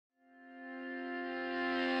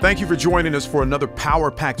Thank you for joining us for another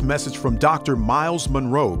power-packed message from Dr. Myles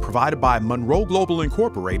Munroe, provided by Munroe Global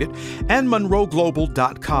Incorporated and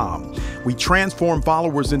MunroeGlobal.com. We transform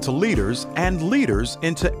followers into leaders and leaders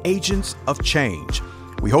into agents of change.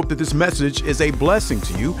 We hope that this message is a blessing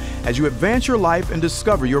to you as you advance your life and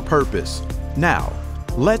discover your purpose. Now,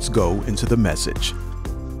 let's go into the message.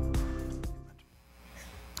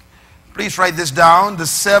 Please write this down. The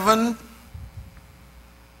 7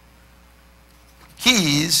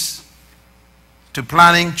 keys to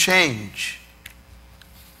planning change.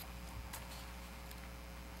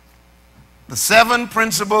 The 7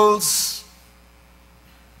 principles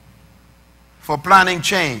for planning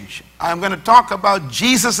change. I'm going to talk about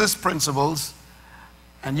Jesus' principles,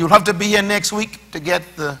 and you'll have to be here next week to get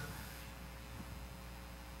the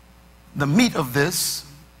meat of this.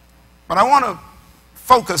 But I want to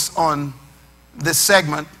focus on this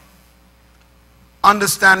segment,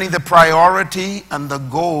 understanding the priority and the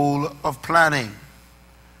goal of planning.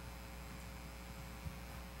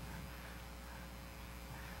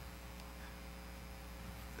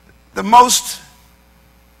 The most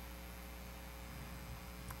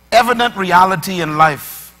evident reality in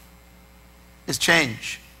life is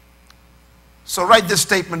change. So write this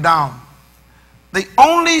statement down. The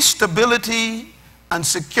only stability and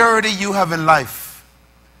security you have in life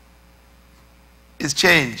is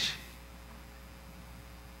change.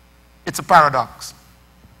 It's a paradox.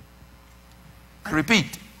 I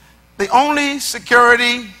repeat, the only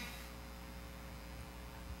security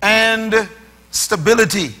and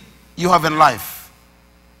stability you have in life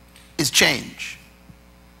is change.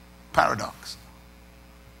 Paradox.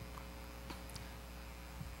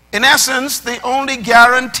 In essence, the only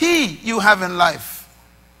guarantee you have in life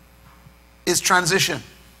is transition.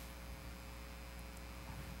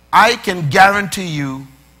 I can guarantee you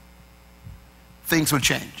things will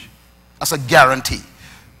change. That's a guarantee.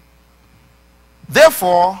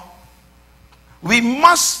 Therefore, we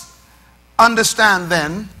must understand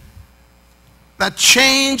then that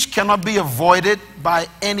change cannot be avoided by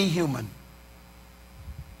any human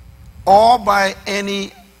or by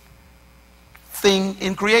anything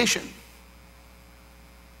in creation.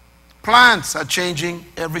 Plants are changing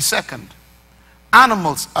every second.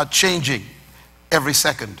 Animals are changing every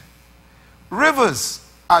second. Rivers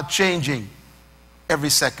are changing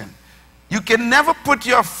every second. You can never put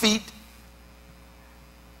your feet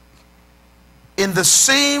in the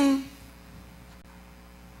same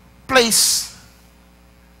place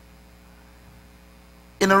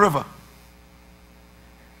in a river.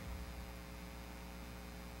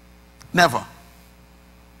 Never.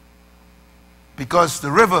 Because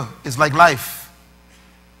the river is like life.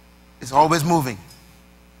 It's always moving.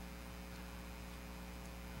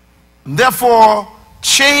 And therefore,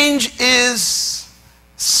 change is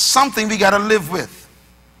something we got to live with.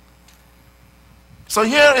 So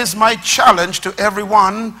here is my challenge to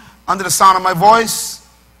everyone under the sound of my voice.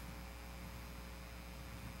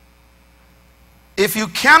 If you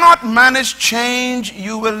cannot manage change,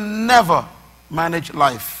 you will never manage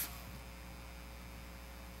life.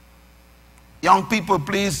 Young people,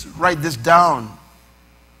 please write this down.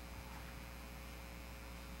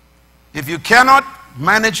 If you cannot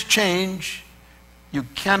manage change, you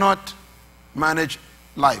cannot manage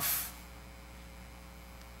life.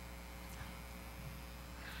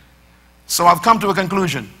 So I've come to a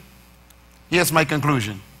conclusion. Here's my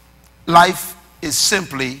conclusion. Life is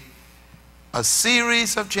simply a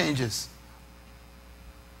series of changes.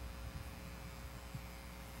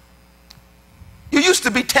 You used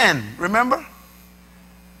to be 10, remember?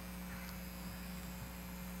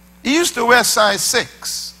 You used to wear size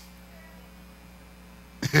 6.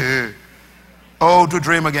 Oh, to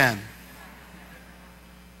dream again.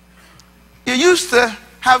 You used to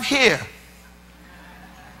have hair.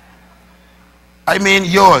 I mean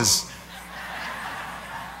yours.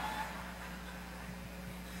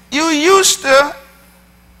 You used to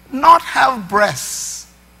not have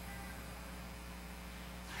breasts.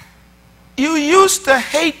 You used to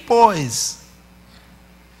hate boys.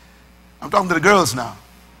 I'm talking to the girls now.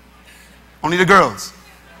 Only the girls.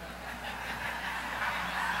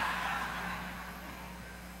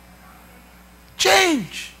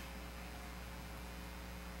 Change.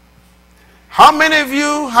 How many of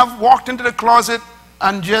you have walked into the closet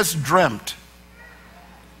and just dreamt?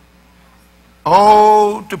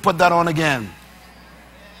 Oh, to put that on again.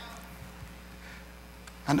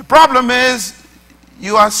 And the problem is,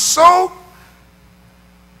 you are so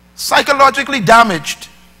psychologically damaged,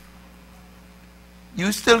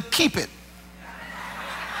 you still keep it.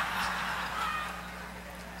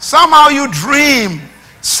 Somehow you dream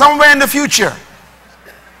somewhere in the future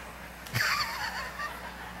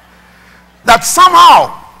that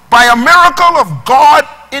somehow, by a miracle of God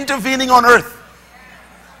intervening on earth,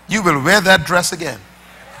 you will wear that dress again.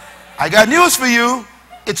 I got news for you.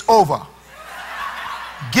 It's over.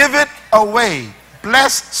 Give it away.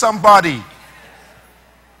 Bless somebody.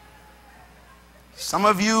 Some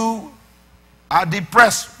of you are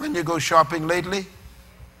depressed when you go shopping lately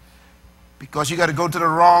because you got to go to the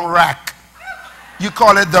wrong rack. You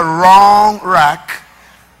call it the wrong rack,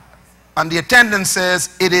 and the attendant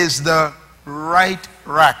says it is the right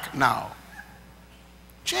rack now.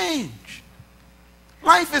 Change.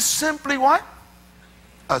 Life is simply what?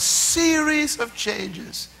 A series of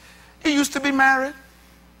changes. You used to be married.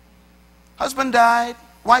 Husband died.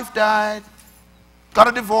 Wife died. Got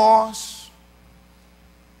a divorce.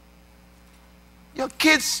 Your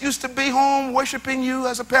kids used to be home worshiping you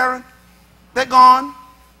as a parent. They're gone.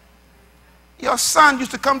 Your son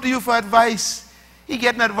used to come to you for advice. He's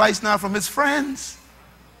getting advice now from his friends.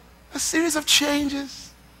 A series of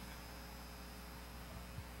changes.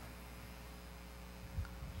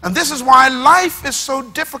 And this is why life is so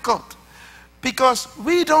difficult, because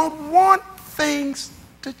we don't want things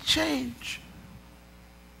to change.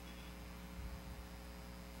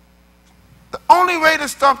 The only way to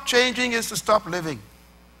stop changing is to stop living.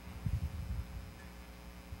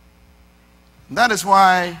 And that is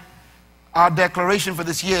why our declaration for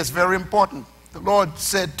this year is very important. The Lord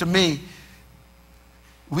said to me,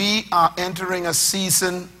 we are entering a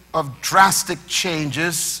season of drastic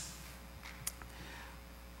changes,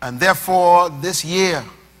 and therefore this year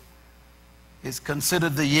is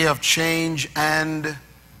considered the year of change and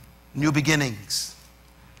new beginnings.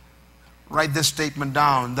 Write this statement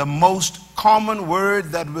down. The most common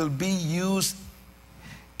word that will be used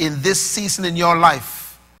in this season in your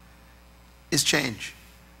life is change.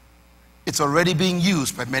 It's already being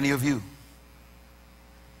used by many of you.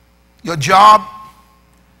 Your job,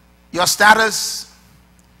 your status,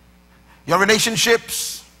 your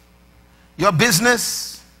relationships, your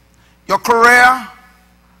business, your career,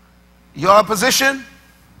 your position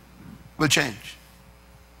will change.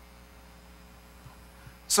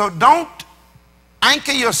 So don't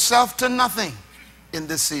anchor yourself to nothing in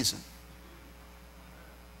this season.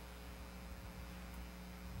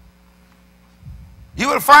 You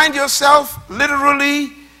will find yourself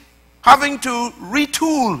literally having to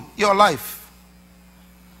retool your life.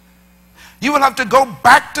 You will have to go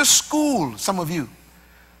back to school, some of you,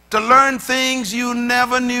 to learn things you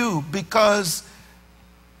never knew because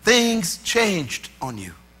things changed on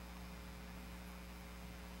you.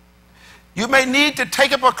 You may need to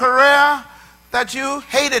take up a career that you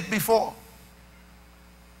hated before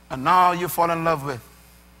and now you fall in love with.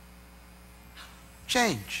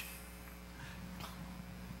 Change.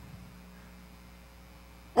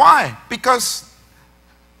 Why? Because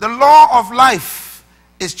the law of life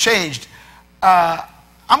is changed.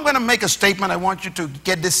 I'm going to make a statement. I want you to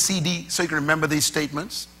get this CD so you can remember these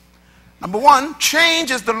statements. Number one,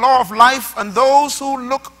 change is the law of life, and those who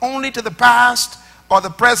look only to the past or the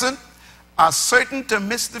present are certain to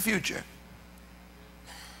miss the future.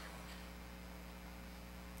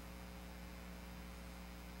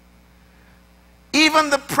 Even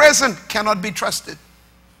the present cannot be trusted,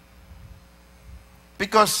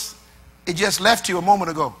 because it just left you a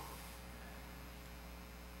moment ago.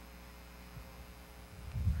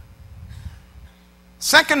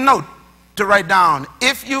 Second note to write down: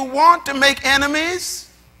 if you want to make enemies,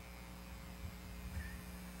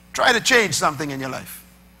 try to change something in your life.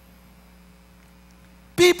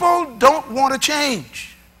 People don't want to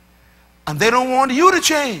change, and they don't want you to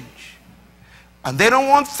change, and they don't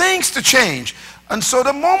want things to change. And so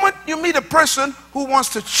the moment you meet a person who wants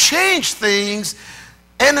to change things,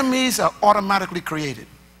 enemies are automatically created.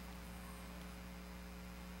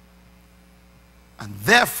 And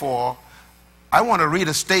therefore, I want to read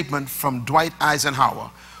a statement from Dwight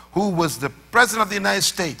Eisenhower, who was the President of the United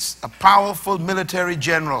States, a powerful military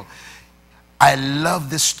general. I love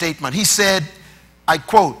this statement. He said, I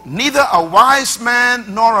quote, "Neither a wise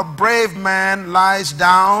man nor a brave man lies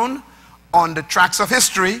down on the tracks of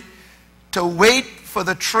history to wait for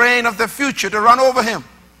the train of the future to run over him."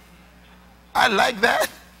 I like that.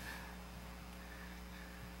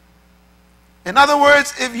 In other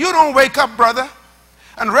words, if you don't wake up, brother,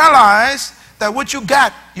 and realize that what you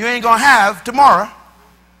got, you ain't going to have tomorrow,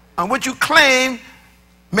 and what you claim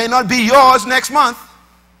may not be yours next month,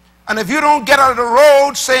 and if you don't get out of the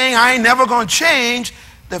road saying, I ain't never going to change,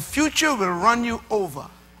 the future will run you over.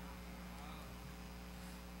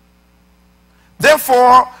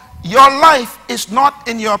 Therefore, your life is not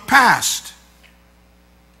in your past.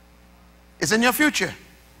 It's in your future.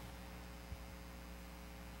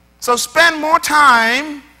 So spend more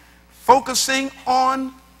time focusing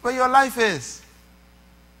on where your life is.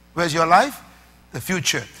 Where's your life? The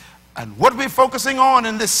future. And what we're focusing on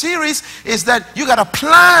in this series is that you got to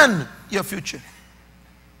plan your future,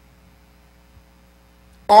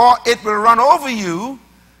 or it will run over you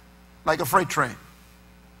like a freight train.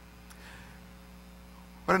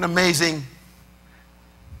 What an amazing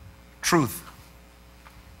truth.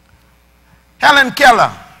 Helen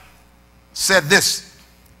Keller said this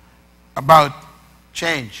about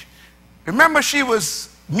change. Remember, she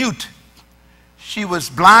was mute, she was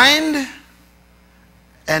blind,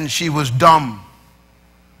 and she was dumb.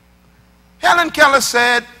 Helen Keller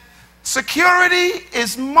said, security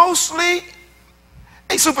is mostly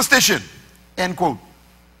a superstition, end quote.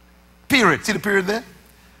 Period. See the period there?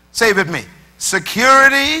 Say it with me.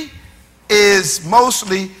 Security is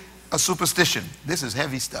mostly a superstition. This is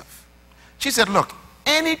heavy stuff. She said, look,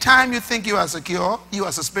 anytime you think you are secure, you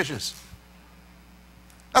are suspicious.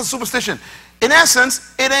 That's a superstition. In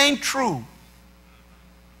essence, it ain't true.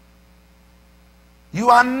 You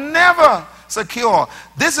are never secure.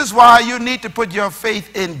 This is why you need to put your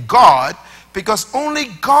faith in God, because only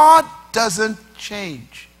God doesn't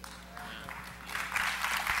change.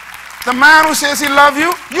 The man who says he loves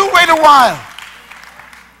you, you wait a while.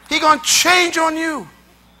 He's going to change on you.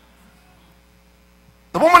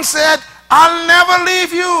 The woman said, I'll never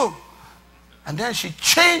leave you. And then she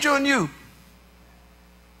changed on you.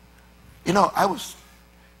 You know,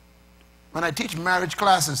 when I teach marriage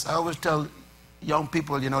classes, I always tell young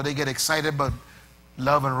people, you know, they get excited about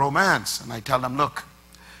love and romance. And I tell them, look,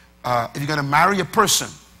 if you're going to marry a person,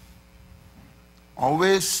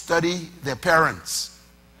 always study their parents.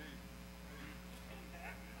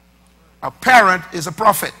 A parent is a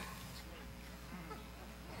prophet.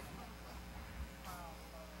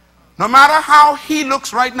 No matter how he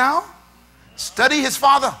looks right now, study his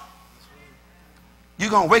father. You're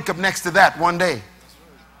going to wake up next to that one day.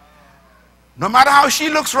 No matter how she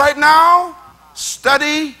looks right now,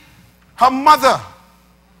 study her mother.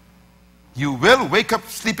 You will wake up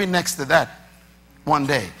sleeping next to that one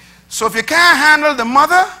day. So if you can't handle the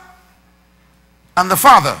mother and the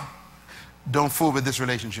father, don't fool with this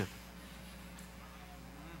relationship.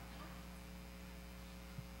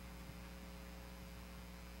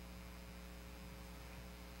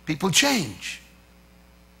 People change.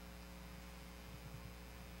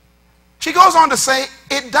 She goes on to say,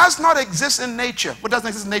 it does not exist in nature. What doesn't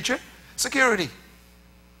exist in nature? Security.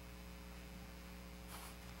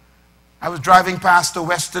 I was driving past the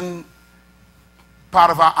western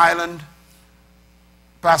part of our island,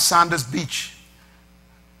 past Sanders Beach,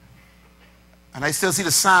 and I still see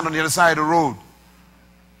the sand on the other side of the road.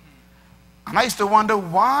 And I used to wonder,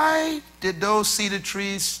 why did those cedar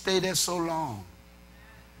trees stay there so long?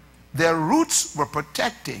 Their roots were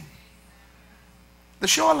protecting the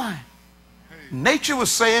shoreline. Nature was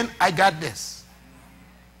saying, I got this.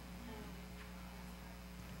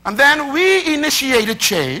 And then we initiated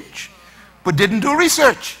change, but didn't do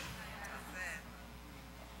research.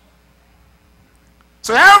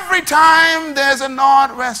 So every time there's a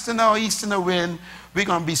northwesterly or easterly wind, we're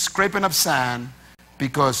going to be scraping up sand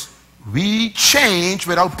because we change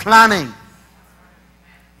without planning.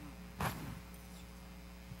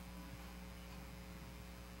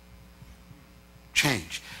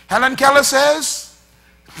 Change. Helen Keller says,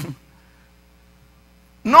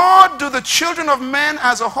 nor do the children of men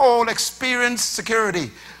as a whole experience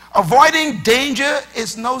security. Avoiding danger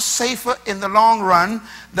is no safer in the long run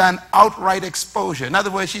than outright exposure. In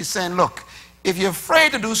other words, she's saying, look, if you're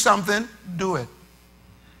afraid to do something, do it.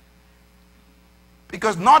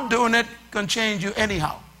 Because not doing it can change you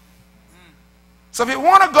anyhow. So if you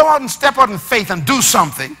want to go out and step out in faith and do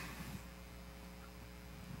something,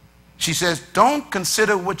 she says, don't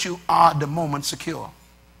consider what you are at the moment secure.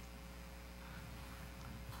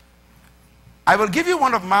 I will give you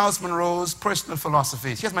one of Myles Munroe's personal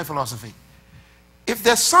philosophies. Here's my philosophy. If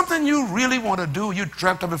there's something you really want to do, you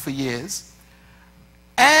dreamt of it for years,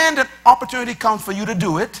 and an opportunity comes for you to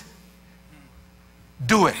do it,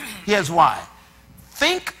 do it. Here's why.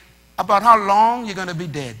 Think about how long you're going to be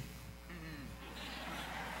dead.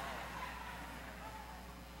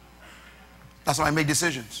 That's how I make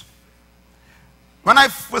decisions. When I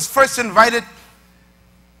was first invited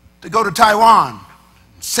to go to Taiwan,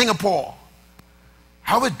 Singapore,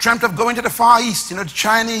 I always dreamt of going to the Far East, you know, the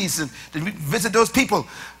Chinese, and to visit those people.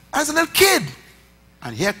 I was a little kid.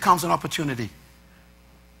 And here comes an opportunity.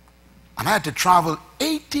 And I had to travel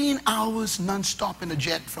 18 hours non-stop in a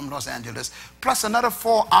jet from Los Angeles, plus another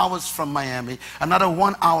 4 hours from Miami, another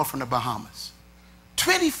 1 hour from the Bahamas.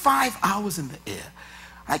 25 hours in the air.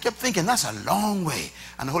 I kept thinking, that's a long way.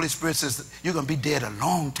 And the Holy Spirit says, you're going to be dead a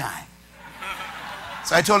long time.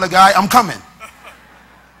 So I told the guy, I'm coming.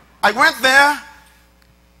 I went there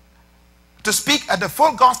to speak at the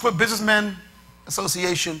Full Gospel Businessmen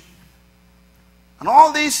Association. And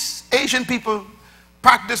all these Asian people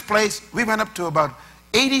packed this place. We went up to about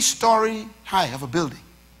 80-story high of a building.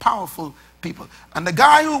 Powerful people. And the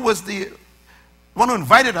guy who was the one who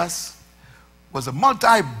invited us was a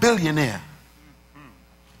multi-billionaire.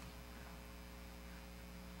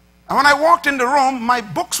 And when I walked in the room, my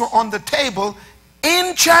books were on the table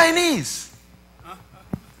in Chinese.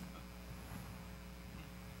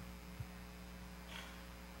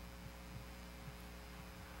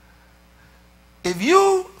 If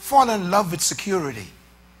you fall in love with security,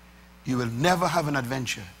 you will never have an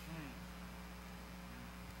adventure.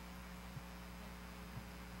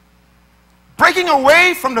 Breaking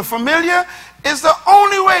away from the familiar is the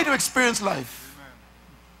only way to experience life.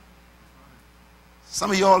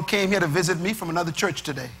 Some of you all came here to visit me from another church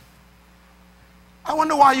today. I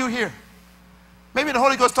wonder why you're here. Maybe the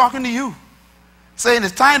Holy Ghost talking to you, saying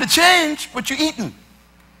it's time to change what you're eating.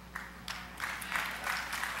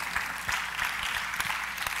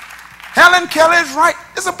 Helen Keller is right.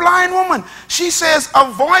 It's a blind woman. She says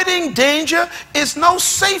avoiding danger is no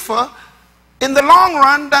safer in the long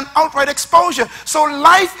run than outright exposure. So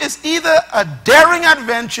life is either a daring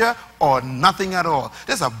adventure or nothing at all.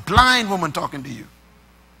 There's a blind woman talking to you.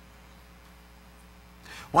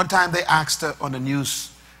 One time they asked her on the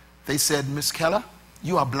news, they said, Miss Keller,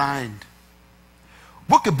 you are blind.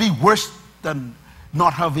 What could be worse than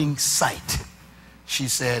not having sight? She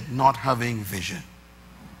said, not having vision.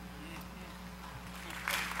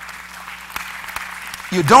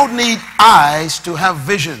 You don't need eyes to have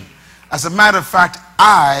vision. As a matter of fact,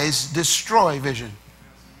 eyes destroy vision.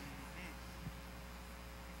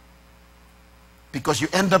 Because you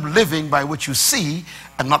end up living by what you see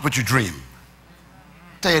and not what you dream.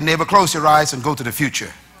 Tell your neighbor, close your eyes and go to the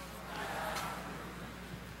future.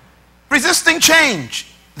 Resisting change,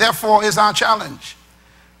 therefore, is our challenge.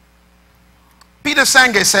 Peter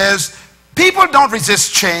Senge says, people don't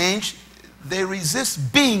resist change, they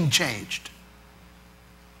resist being changed.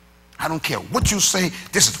 I don't care what you say,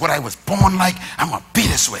 this is what I was born like, I'm going to be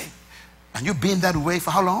this way. And you've been that way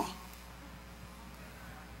for how long?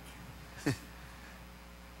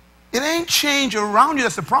 It ain't change around you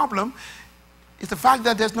that's the problem. It's the fact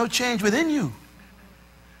that there's no change within you.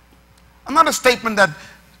 Another statement that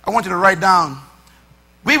I want you to write down.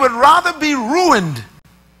 We would rather be ruined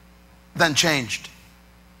than changed.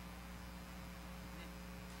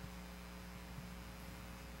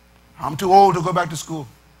 I'm too old to go back to school.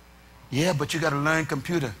 Yeah, but you got to learn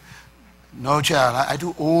computer. No, child, I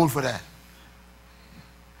too old for that.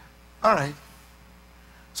 All right.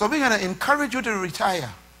 So we're going to encourage you to retire.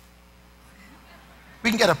 We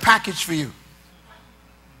can get a package for you.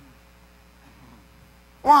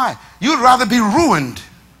 Why? You'd rather be ruined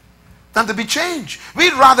than to be changed.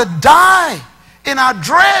 We'd rather die in our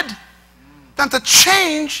dread than to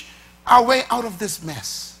change our way out of this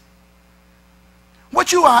mess.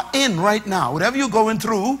 What you are in right now, whatever you're going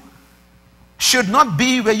through, should not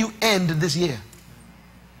be where you end this year.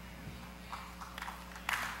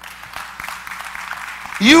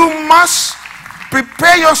 You must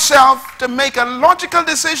prepare yourself to make a logical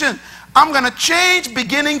decision. I'm going to change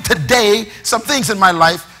beginning today some things in my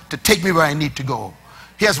life to take me where I need to go.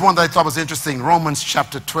 Here's one that I thought was interesting. Romans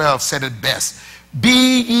chapter 12 said it best.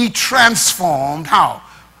 Be ye transformed. How?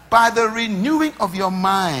 By the renewing of your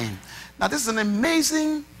mind. Now this is an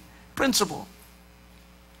amazing principle.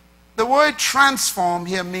 The word transform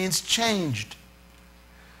here means changed.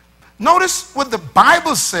 Notice what the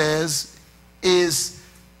Bible says is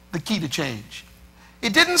the key to change.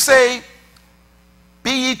 It didn't say,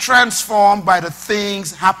 be ye transformed by the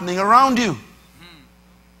things happening around you.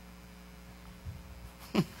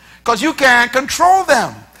 Because you can't control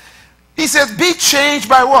them. He says, be changed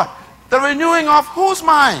by what? The renewing of whose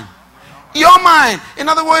mind? Your mind. In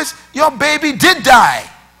other words, your baby did die.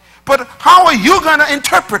 But how are you going to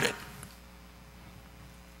interpret it?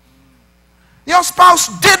 Your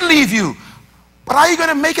spouse did leave you. But how are you going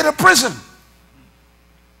to make it a prison?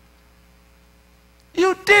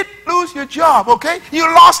 You did lose your job, okay? You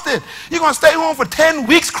lost it. You're going to stay home for 10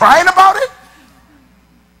 weeks crying about it?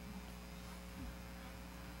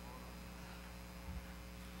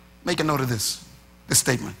 Make a note of this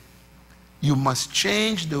statement. You must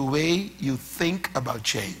change the way you think about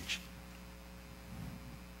change.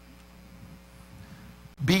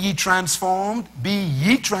 Be ye transformed. Be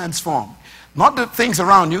ye transformed. Not the things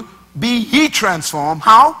around you. Be ye transformed.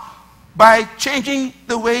 How? By changing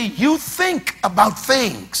the way you think about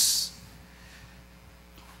things.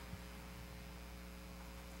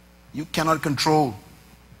 You cannot control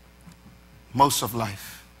most of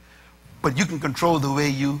life. But you can control the way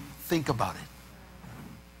you think about it.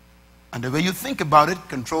 And the way you think about it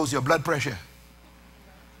controls your blood pressure.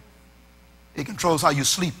 It controls how you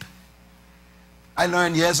sleep. I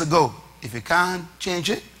learned years ago, if you can't change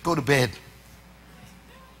it, go to bed.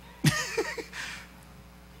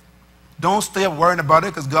 Don't stay up worrying about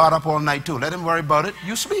it because God up all night too. Let him worry about it.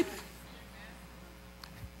 You sleep.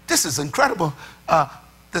 This is incredible.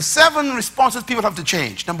 The 7 responses people have to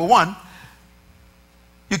change. Number 1,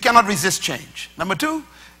 you cannot resist change. Number 2,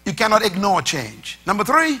 you cannot ignore change. Number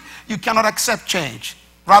 3, you cannot accept change.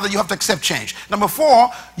 Rather, you have to accept change. Number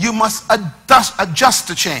 4, you must adjust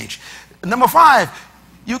to change. Number 5,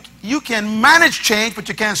 you can manage change, but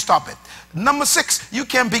you can't stop it. Number 6, you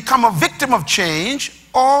can become a victim of change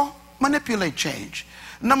or manipulate change.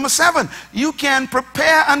 Number 7, you can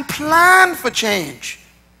prepare and plan for change,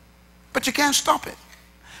 but you can't stop it.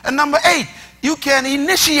 And number 8, you can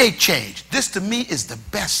initiate change. This to me is the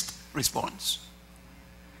best response.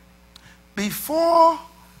 Before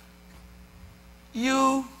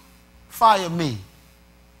you fire me,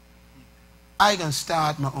 I can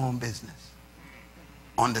start my own business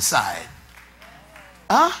on the side.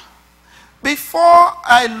 Before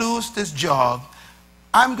I lose this job,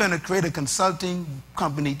 I'm going to create a consulting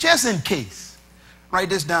company just in case. Write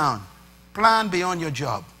this down. Plan beyond your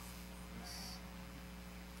job.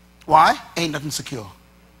 Why? Ain't nothing secure.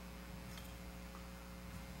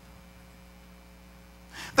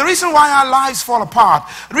 The reason why our lives fall apart,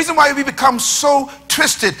 the reason why we become so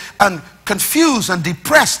twisted and confused and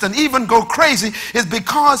depressed and even go crazy is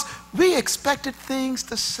because we expected things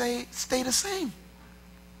to stay the same.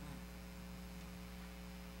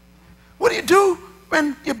 What do you do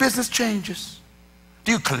when your business changes?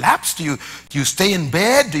 Do you collapse? Do you stay in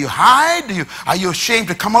bed? Do you hide? Are you ashamed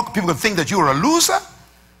to come out? People can think that you're a loser.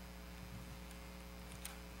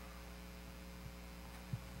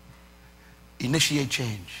 Initiate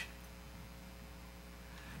change.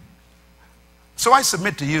 So I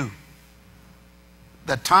submit to you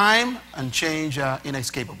that time and change are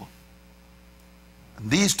inescapable.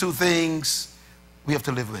 And these 2 things we have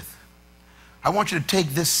to live with. I want you to take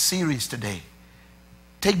this series today.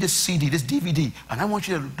 Take this CD, this DVD, and I want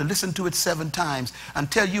you to listen to it 7 times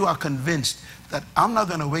until you are convinced that I'm not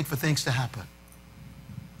going to wait for things to happen.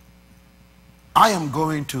 I am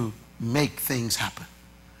going to make things happen.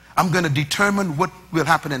 I'm going to determine what will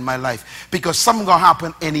happen in my life because something's going to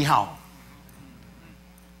happen anyhow.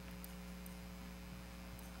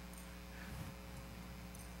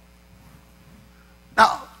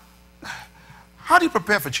 Now, how do you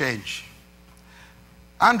prepare for change?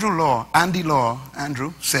 Andrew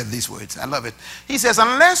said these words. I love it. He says,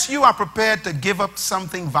 unless you are prepared to give up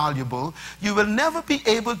something valuable, you will never be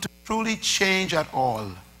able to truly change at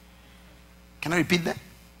all. Can I repeat that?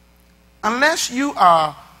 Unless you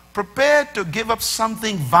are prepared to give up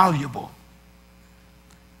something valuable,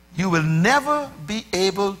 you will never be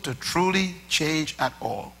able to truly change at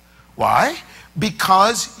all. Why?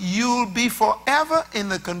 Because you'll be forever in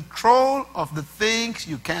the control of the things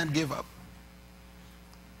you can't give up.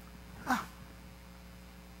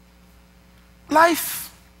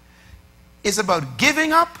 Life is about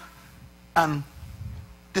giving up and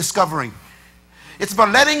discovering. It's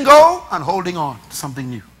about letting go and holding on to something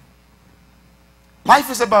new. Life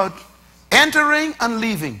is about entering and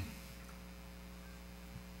leaving.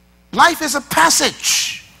 Life is a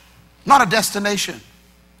passage, not a destination.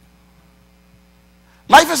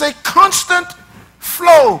 Life is a constant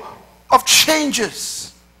flow of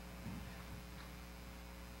changes.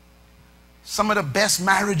 Some of the best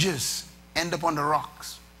marriages end up on the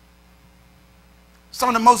rocks. Some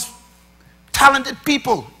of the most talented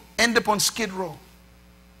people end up on Skid Row.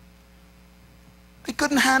 They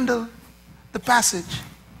couldn't handle the passage.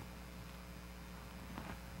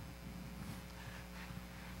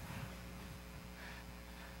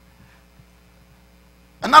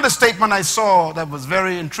 Another statement I saw that was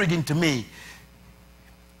very intriguing to me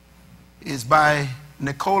is by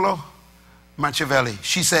Nicola Machiavelli.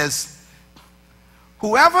 She says,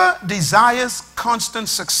 whoever desires constant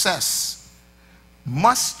success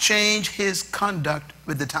must change his conduct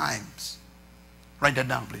with the times. Write that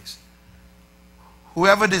down, please.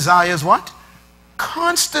 Whoever desires what?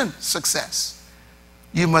 Constant success.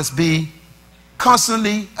 You must be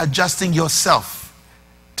constantly adjusting yourself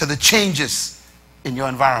to the changes in your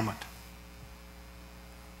environment.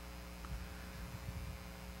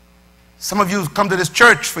 Some of you have come to this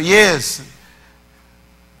church for years.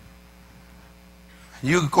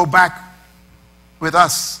 You go back with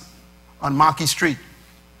us on Marquis Street.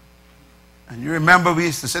 And you remember we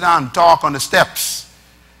used to sit down and talk on the steps.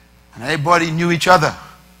 And everybody knew each other.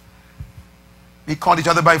 We called each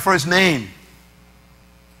other by first name.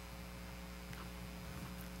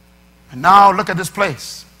 And now look at this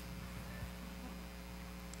place.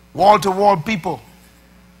 Wall-to-wall people.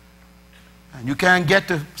 And you can't get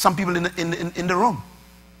to some people in the room.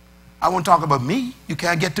 I won't talk about me. You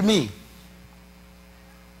can't get to me.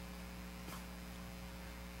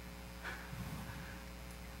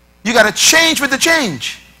 You got to change with the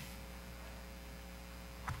change,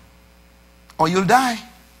 or you'll die.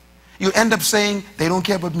 You'll end up saying, they don't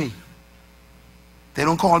care about me. They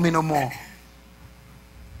don't call me no more.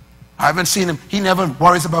 I haven't seen him. He never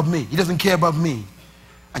worries about me. He doesn't care about me.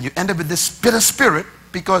 And you end up with this bitter spirit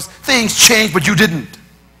because things changed, but you didn't.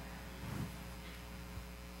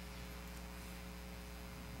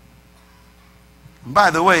 And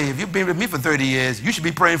by the way, if you've been with me for 30 years, you should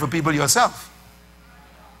be praying for people yourself.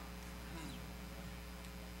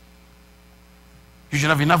 You should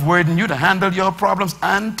have enough word in you to handle your problems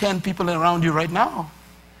and 10 people around you right now.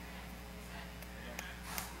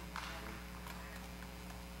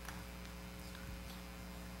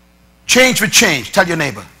 Change with change. Tell your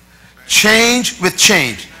neighbor. Change with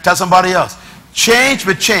change. Tell somebody else. Change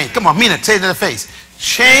with change. Come on, mean it. Say it to the face.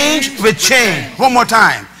 Change with change. One more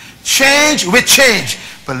time. Change with change.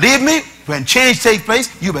 Believe me, when change takes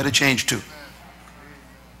place, you better change too.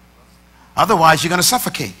 Otherwise, you're going to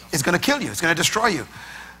suffocate. It's going to kill you. It's going to destroy you.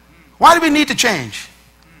 Why do we need to change?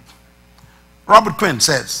 Robert Quinn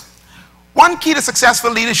says, one key to successful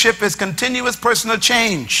leadership is continuous personal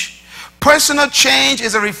change. Personal change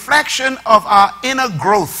is a reflection of our inner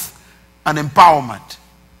growth and empowerment.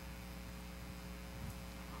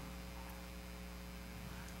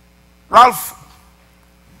 Ralph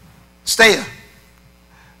Steyer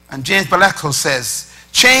and James Baleko says,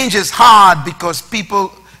 change is hard because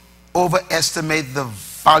people overestimate the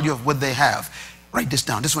value of what they have. Write this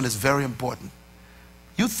down. This one is very important.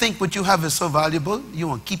 You think what you have is so valuable, you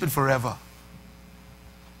want to keep it forever.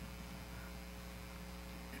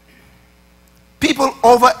 People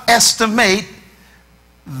overestimate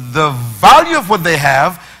the value of what they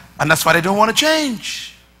have, and that's why they don't want to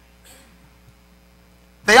change.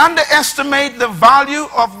 They underestimate the value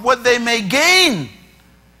of what they may gain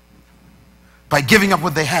by giving up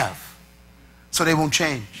what they have, so they won't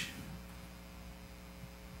change.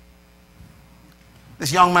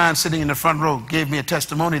 This young man sitting in the front row gave me a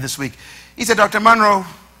testimony this week. He said, Dr. Munroe,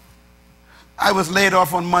 I was laid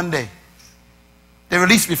off on Monday. They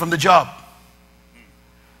released me from the job.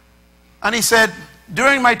 And he said,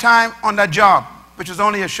 during my time on that job, which was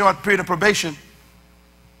only a short period of probation,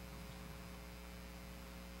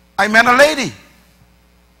 I met a lady.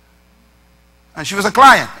 And she was a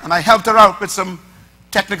client. And I helped her out with some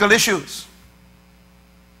technical issues.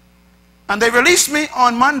 And they released me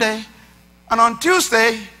on Monday. And on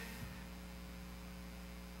Tuesday,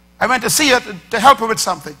 I went to see her to help her with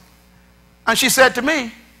something. And she said to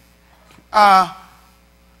me, how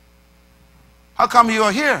come you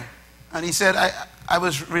are here? And he said, I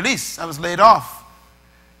was released. I was laid off.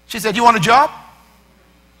 She said, you want a job?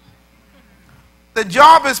 The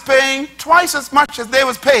job is paying twice as much as they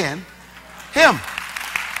was paying him.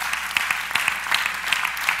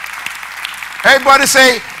 Everybody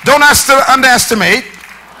say, don't underestimate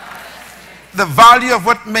the value of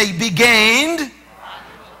what may be gained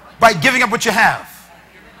by giving up what you have.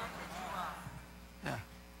 Yeah.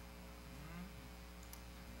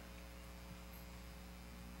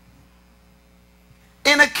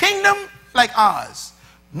 In a kingdom like ours,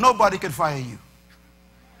 nobody can fire you.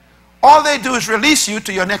 All they do is release you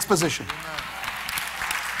to your next position.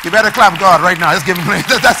 You better clap God right now. Let's give him praise.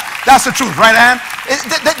 That's the truth, right, Ann?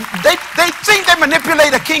 They think they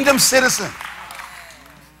manipulate a kingdom citizen.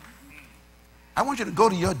 I want you to go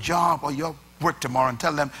to your job or your work tomorrow and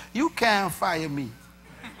tell them, you can't fire me.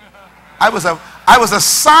 I was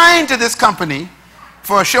assigned to this company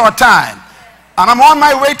for a short time, and I'm on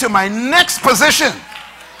my way to my next position.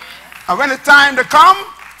 And when it's time to come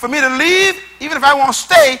for me to leave, even if I won't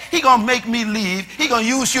stay, he's going to make me leave. He's going to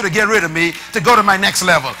use you to get rid of me to go to my next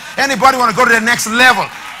level. Anybody want to go to the next level?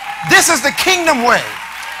 This is the kingdom way.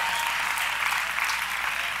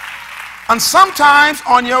 And sometimes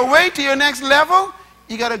on your way to your next level,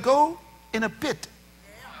 you got to go in a pit.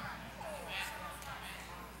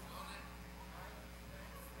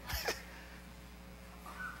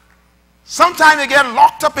 Sometimes you get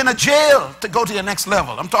locked up in a jail to go to your next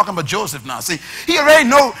level. I'm talking about Joseph now. See, he already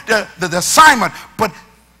know the assignment, but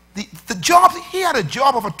the job, he had a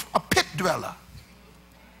job of a pit dweller.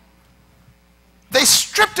 They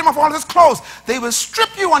stripped him of all his clothes. They will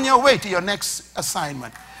strip you on your way to your next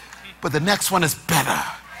assignment. But the next one is better.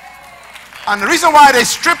 And the reason why they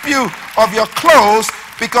strip you of your clothes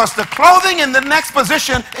Because the clothing in the next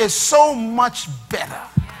position is so much better.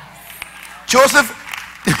 Joseph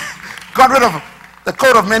got rid of the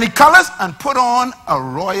coat of many colors and put on a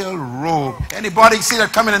royal robe. Anybody see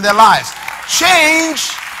that coming in their lives?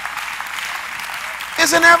 Change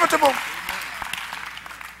is inevitable.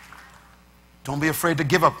 Don't be afraid to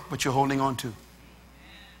give up what you're holding on to.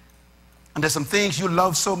 And there's some things you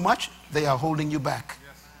love so much, they are holding you back.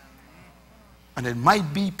 And it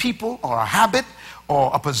might be people or a habit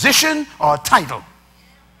or a position or a title.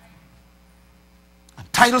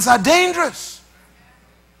 And titles are dangerous.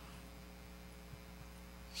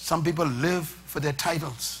 Some people live for their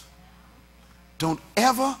titles. Don't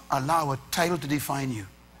ever allow a title to define you.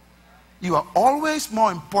 You are always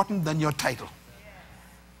more important than your title.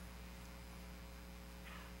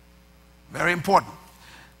 Very important.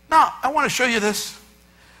 Now, I want to show you this,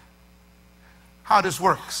 how this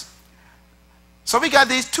works. So we got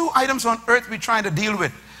these two items on earth we're trying to deal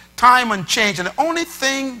with, time and change. And the only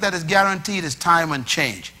thing that is guaranteed is time and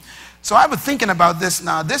change. So I was thinking about this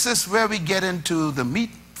now. This is where we get into the meat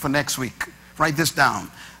for next week. Write this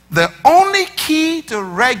down. The only key to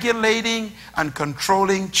regulating and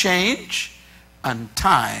controlling change and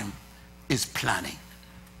time is planning.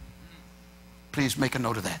 Please make a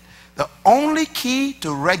note of that. The only key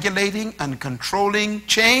to regulating and controlling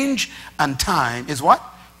change and time is what?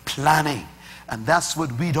 Planning. And that's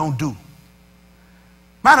what we don't do.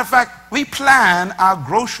 Matter of fact, we plan our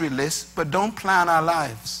grocery list, but don't plan our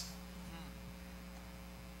lives.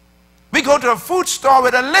 We go to a food store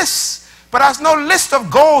with a list, but there's no list of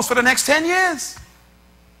goals for the next 10 years.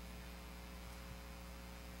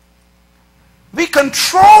 We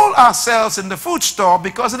control ourselves in the food store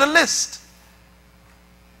because of the list.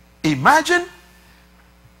 Imagine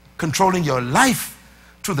controlling your life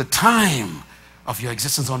through the time of your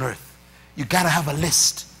existence on earth. You got to have a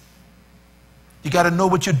list. You got to know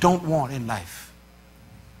what you don't want in life.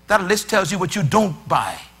 That list tells you what you don't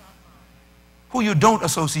buy, who you don't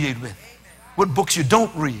associate with, what books you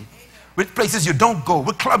don't read, what places you don't go,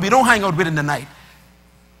 what club you don't hang out with in the night,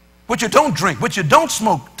 what you don't drink, what you don't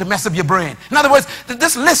smoke to mess up your brain. In other words,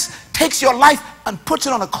 this list takes your life and puts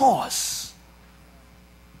it on a course.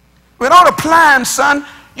 Without a plan, son,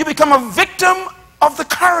 you become a victim of the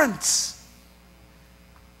currents.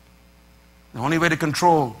 The only way to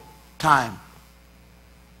control time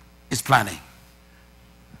is planning.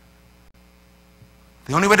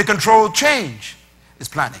 The only way to control change is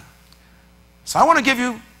planning. So I want to give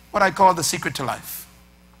you what I call the secret to life.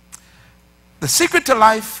 The secret to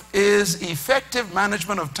life is effective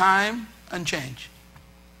management of time and change.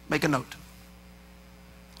 Make a note.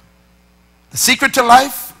 The secret to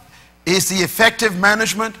life is the effective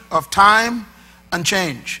management of time and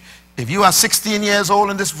change. If you are 16 years old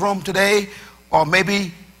in this room today, or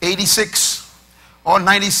maybe 86 or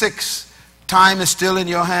 96, time is still in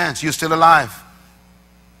your hands. You're still alive.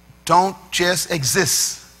 Don't just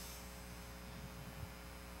exist.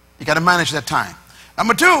 You got to manage that time.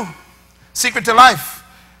 Number two, secret to life.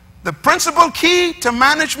 The principal key to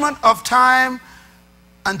management of time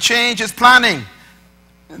and change is planning.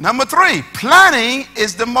 Number three, planning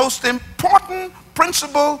is the most important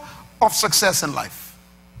principle of success in life.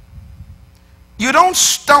 You don't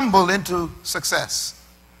stumble into success.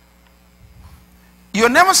 You're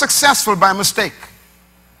never successful by mistake.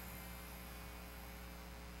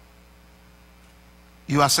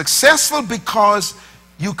 You are successful because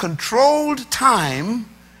you controlled time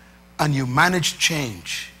and you managed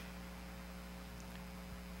change.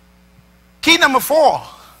 Key number four.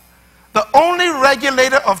 The only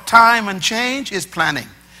regulator of time and change is planning.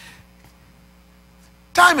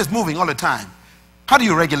 Time is moving all the time. How do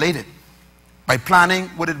you regulate it? By planning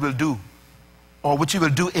what it will do or what you will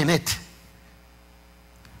do in it.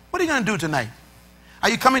 What are you going to do tonight? Are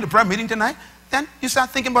you coming to prayer meeting tonight? Then you start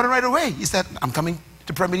thinking about it right away. You said, I'm coming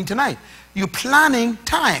to prayer meeting tonight. You're planning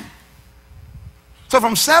time. So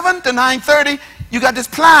from 7 to 9:30, you got this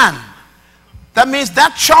plan. That means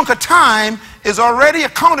that chunk of time is already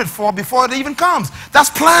accounted for before it even comes. That's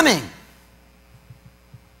planning.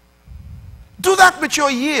 Do that with your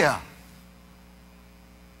year.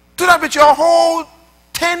 Do that with your whole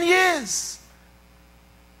 10 years.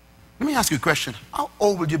 Let me ask you a question. How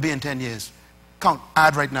old will you be in 10 years? Count,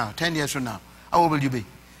 add right now, 10 years from now. How old will you be?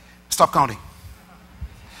 Stop counting.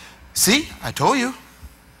 See, I told you.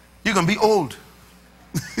 You're going to be old.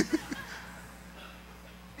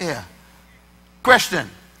 Yeah. Question,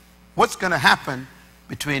 what's going to happen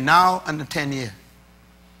between now and the 10 year?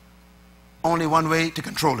 Only one way to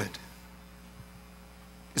control it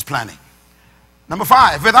is planning. Number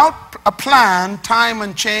five, without a plan, time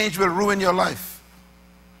and change will ruin your life.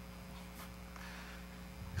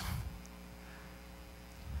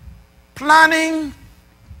 Planning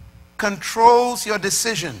controls your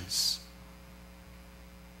decisions.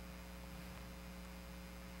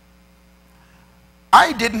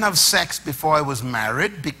 I didn't have sex before I was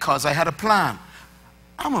married because I had a plan.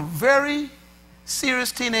 I'm a very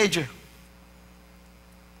serious teenager.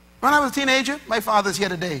 When I was a teenager, my father's here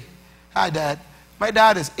today. Hi, Dad. My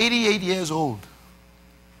dad is 88 years old.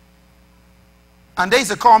 And they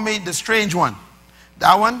used to call me the strange one.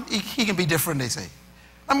 That one, he can be different, they say.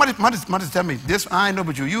 My mother tell me, this, I know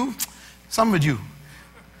but you, some with you.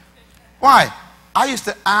 Why? I used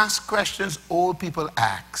to ask questions old people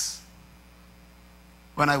ask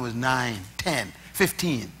when I was 9, 10,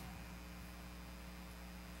 15.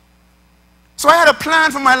 So I had a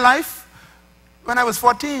plan for my life when I was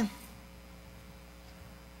 14.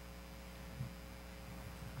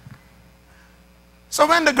 So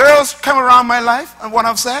when the girls come around my life and want to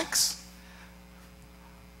have sex,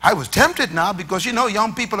 I was tempted now because, you know,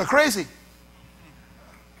 young people are crazy.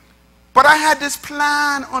 But I had this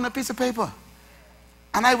plan on a piece of paper.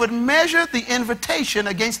 And I would measure the invitation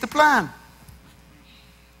against the plan.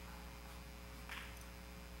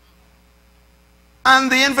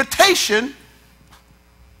 And the invitation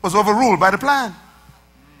was overruled by the plan.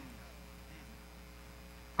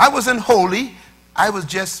 I wasn't holy, I was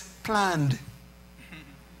just planned.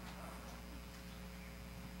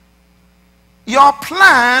 Your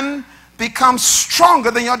plan becomes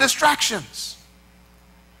stronger than your distractions.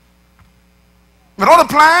 Without a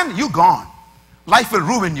plan, you're gone. Life will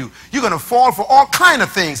ruin you. You're going to fall for all kinds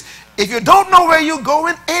of things. If you don't know where you're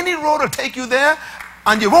going, any road will take you there,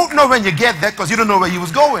 and you won't know when you get there because you don't know where you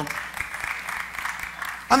was going.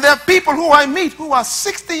 And there are people who I meet who are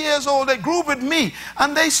 60 years old, they grew up with me,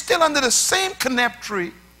 and they still under the same connect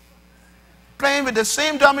tree, playing with the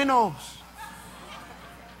same dominoes.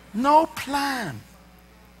 No plan.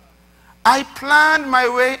 I planned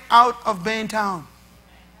my way out of Baintown.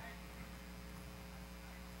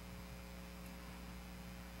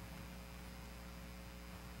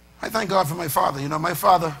 I thank God for my father. You know, my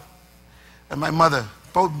father and my mother,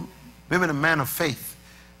 both women and men of faith.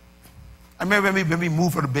 I remember when we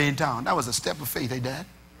moved from Baintown. That was a step of faith, Dad?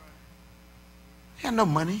 He had no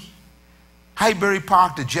money. Highbury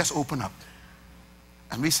Park had just opened up.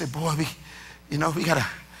 And we said, boy, we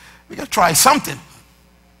gotta try something.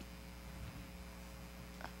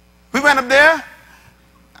 We went up there.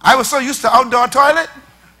 I was so used to outdoor toilet.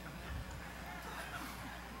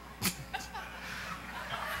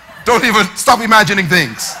 Don't even stop imagining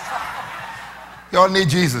things. You all need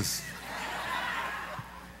Jesus.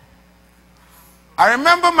 I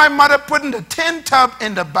remember my mother putting the tin tub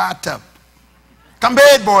in the bathtub. Come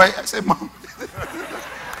bathe, boy. I said, Mom.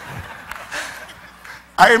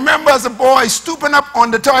 I remember as a boy stooping up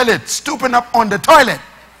on the toilet. Stooping up on the toilet.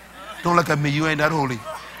 Don't look at me, you ain't that holy.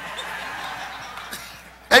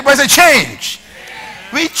 Everybody say change.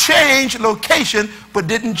 We changed location, but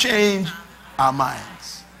didn't change our minds.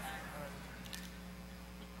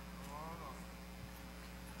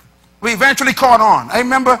 We eventually caught on. I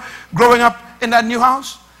remember growing up in that new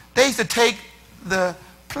house, they used to take the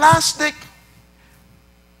plastic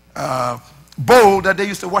bowl that they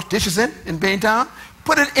used to wash dishes in Baintown,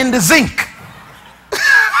 put it in the zinc.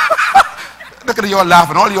 Look at you all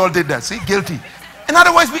laughing. All you all did that. See, guilty. In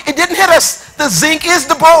other words, it didn't hit us. The zinc is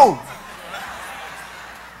the bowl.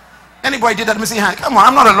 Anybody did that? Let me see your hand. Come on,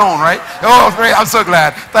 I'm not alone, right? Oh, great. I'm so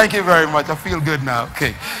glad. Thank you very much. I feel good now.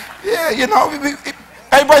 Okay. Yeah, you know,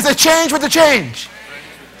 everybody say change with the change.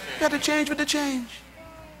 You got to change with the change.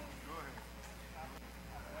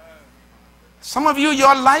 Some of you,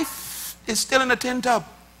 your life is still in a tin tub.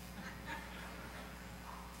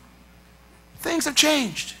 Things have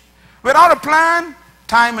changed. Without a plan,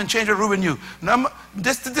 time and change will ruin you.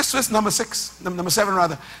 This was number 7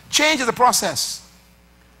 rather. Change is a process,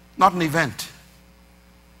 not an event.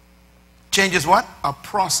 Change is what? A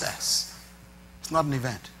process. It's not an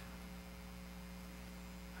event.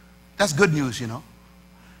 That's good news, you know.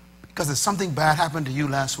 Because if something bad happened to you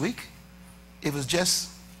last week, it was just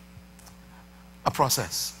a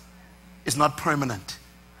process. It's not permanent.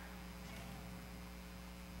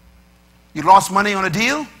 You lost money on a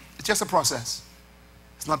deal, it's just a process.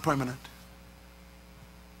 It's not permanent.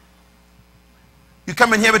 You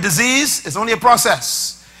come in here with disease, it's only a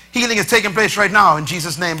process. Healing is taking place right now in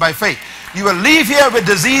Jesus' name by faith. You will leave here with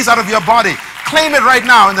disease out of your body. Claim it right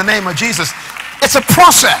now in the name of Jesus. It's a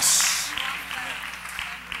process.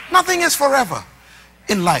 Nothing is forever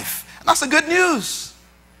in life. And that's the good news.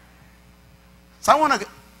 So I want to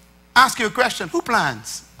ask you a question. Who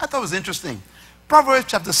plans? I thought it was interesting. Proverbs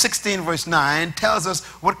chapter 16 verse 9 tells us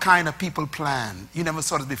what kind of people plan. You never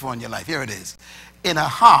saw this before in your life. Here it is. In a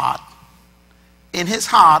heart In his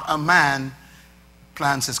heart, a man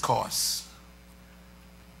plans his course,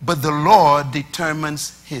 but the Lord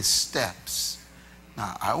determines his steps.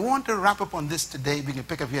 Now, I want to wrap up on this today. We can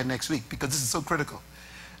pick up here next week because this is so critical.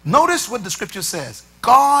 Notice what the scripture says.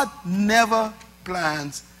 God never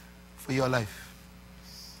plans for your life.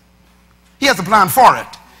 He has a plan for it.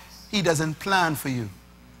 He doesn't plan for you.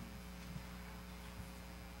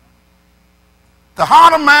 The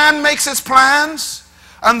heart of man makes his plans,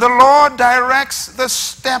 and the Lord directs the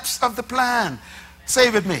steps of the plan. Say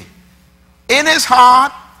it with me. In his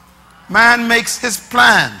heart, man makes his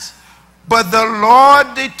plans, but the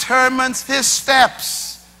Lord determines his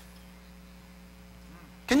steps.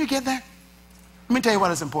 Can you get that? Let me tell you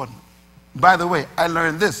what is important. By the way, I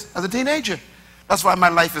learned this as a teenager. That's why my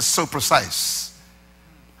life is so precise.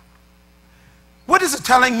 What is it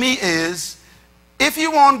telling me is, if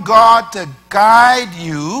you want God to guide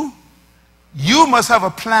you, you must have a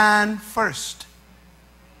plan first.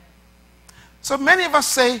 So many of us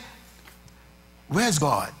say, where's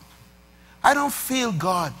God? I don't feel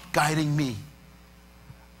God guiding me.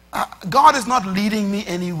 God is not leading me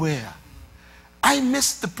anywhere. I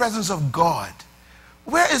miss the presence of God.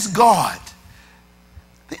 Where is God?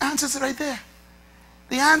 The answer is right there.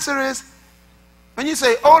 The answer is, when you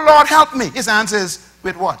say, oh Lord, help me, his answer is,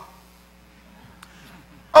 with what?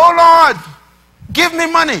 Oh Lord, give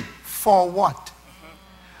me money. For what?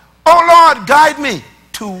 Oh Lord, guide me.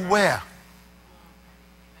 To where?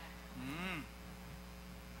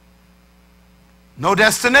 No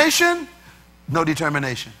destination, no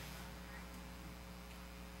determination.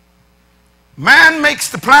 Man makes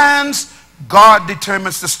the plans, God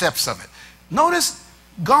determines the steps of it. Notice,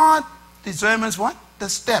 God determines what? The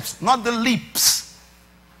steps, not the leaps.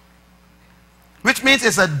 Which means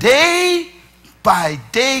it's a day by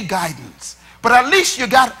day guidance. But at least you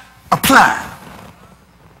got a plan.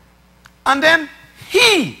 And then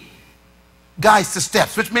he guides the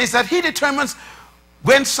steps, which means that he determines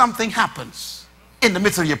when something happens in the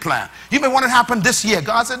midst of your plan. You may want it to happen this year.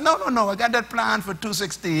 God said, no, I got that plan for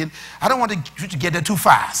 2016. I don't want you to get there too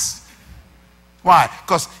fast. Why?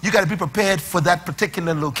 Because you got to be prepared for that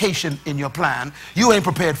particular location in your plan. You ain't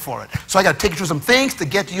prepared for it. So I got to take you through some things to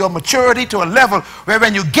get your maturity to a level where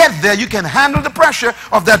when you get there, you can handle the pressure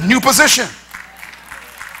of that new position.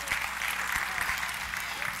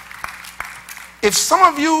 If some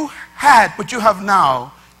of you had what you have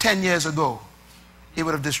now 10 years ago, it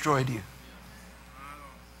would have destroyed you.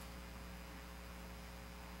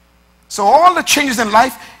 So all the changes in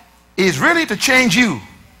life is really to change you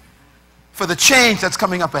for the change that's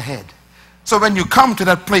coming up ahead. So when you come to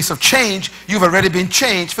that place of change, you've already been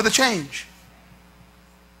changed for the change.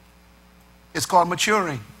 It's called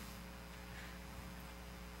maturing.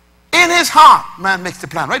 In his heart, man makes the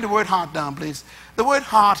plan. Write the word heart down, please. The word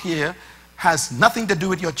heart here has nothing to do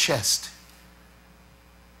with your chest.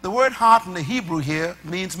 The word heart in the Hebrew here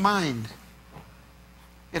means mind.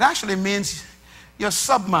 It actually means your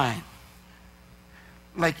submind.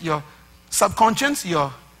 Like your subconscious,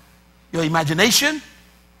 your imagination.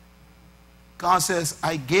 God says,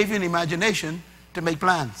 I gave you an imagination to make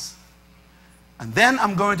plans. And then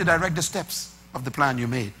I'm going to direct the steps of the plan you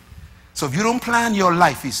made. So if you don't plan your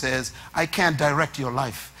life, he says, I can't direct your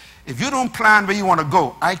life. If you don't plan where you want to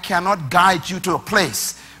go, I cannot guide you to a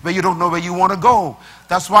place where you don't know where you want to go.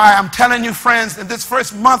 That's why I'm telling you, friends, in this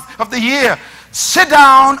first month of the year, sit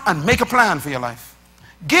down and make a plan for your life.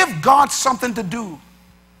 Give God something to do.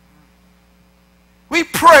 We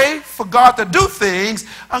pray for God to do things,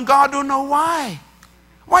 and God don't know why.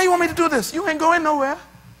 Why you want me to do this? You ain't going nowhere.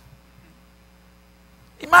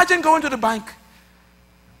 Imagine going to the bank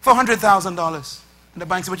for $100,000. And the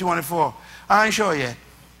bank says, what you want it for? I ain't sure yet.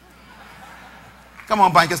 Come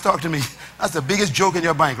on, bankers, talk to me. That's the biggest joke in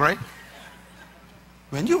your bank, right?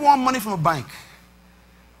 When you want money from a bank,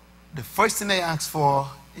 the first thing they ask for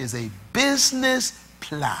is a business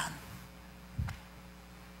plan.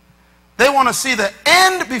 They want to see the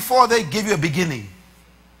end before they give you a beginning.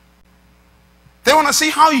 They want to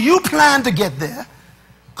see how you plan to get there,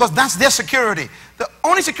 because that's their security. The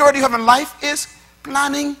only security you have in life is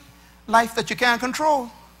planning life that you can't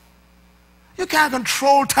control. You can't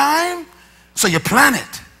control time, so you plan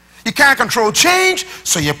it. You can't control change,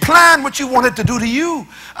 so you plan what you want it to do to you.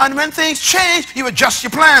 And when things change, you adjust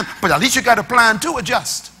your plan. But at least you got a plan to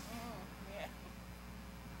adjust.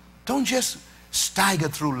 Don't just stagger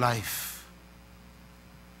through life.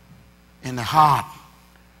 In the heart,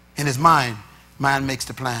 in his mind, man makes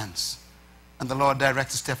the plans. And the Lord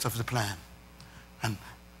directs the steps of the plan. And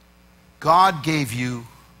God gave you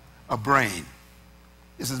a brain.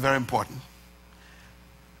 This is very important.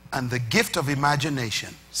 and the gift of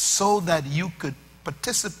imagination so that you could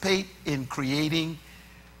participate in creating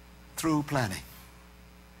through planning.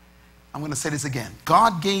 I'm going to say this again.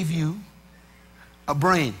 God gave you a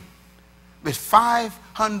brain with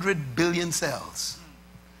 500 billion cells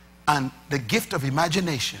and the gift of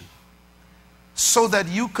imagination so that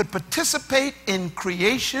you could participate in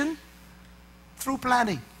creation through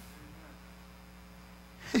planning.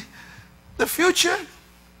 The future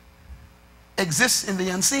exists in the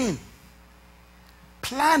unseen.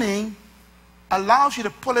 Planning allows you to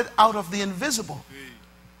pull it out of the invisible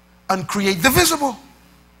and create the visible.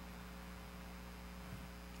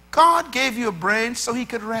 God gave you a brain so he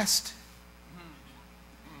could rest.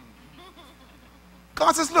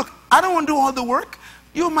 God says, look, I don't want to do all the work.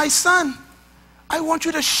 You're my son. I want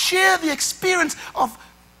you to share the experience of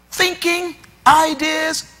thinking,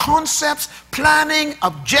 ideas, concepts, planning,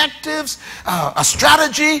 objectives, a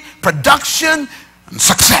strategy, production, and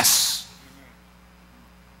success.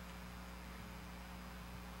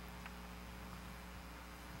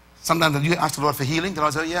 Sometimes when you ask the Lord for healing, the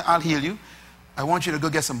Lord says, yeah, I'll heal you. I want you to go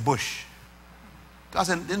get some bush. God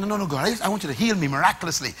said, no, God, I want you to heal me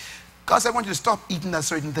miraculously. God said, I want you to stop eating that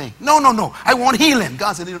certain thing. No, I want healing.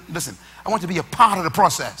 God said, listen, I want you to be a part of the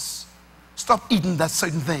process. Stop eating that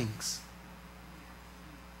certain things.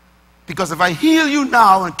 Because if I heal you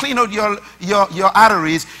now and clean out your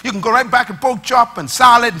arteries, you can go right back and pork chop and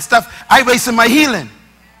salad and stuff. I wasted my healing.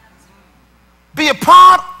 Be a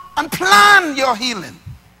part and plan your healing.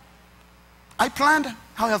 I planned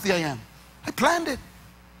how healthy I am. I planned it.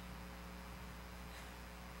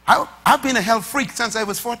 I've been a health freak since I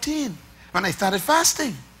was 14 when I started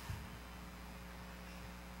fasting.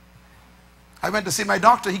 I went to see my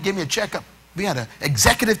doctor. He gave me a checkup. We had an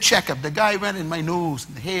executive checkup. The guy went in my nose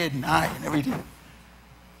and the head and eye and everything.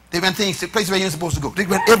 They went things to places where you're supposed to go. They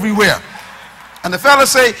went everywhere. And the fellow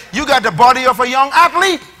say, you got the body of a young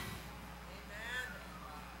athlete.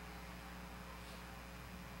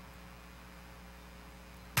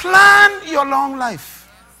 Plan your long life.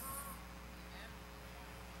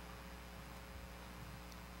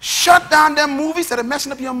 Shut down them movies that are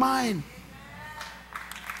messing up your mind.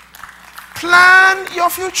 Plan your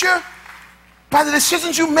future by the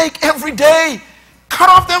decisions you make every day. Cut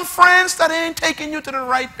off them friends that ain't taking you to the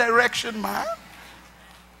right direction, man.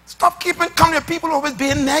 Stop coming to people always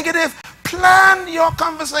being negative. Plan your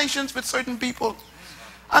conversations with certain people.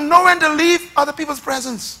 And know when to leave other people's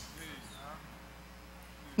presence.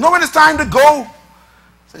 Know when it's time to go.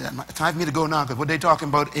 Say, it's time for me to go now because what they're talking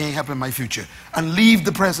about ain't happening in my future. And leave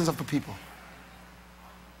the presence of the people.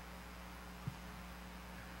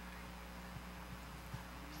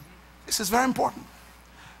 This is very important.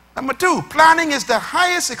 Number two, planning is the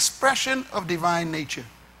highest expression of divine nature.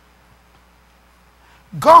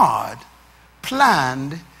 God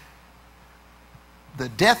planned the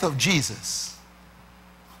death of Jesus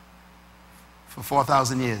for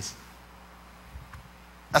 4,000 years.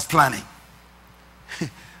 That's planning.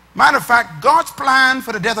 Matter of fact, God's plan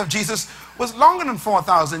for the death of Jesus was longer than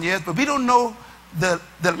 4,000 years, but we don't know the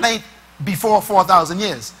length before 4,000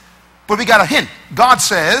 years. But we got a hint. God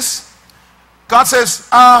says,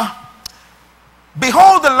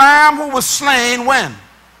 behold the Lamb who was slain when?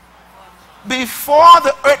 Before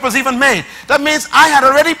the earth was even made. That means I had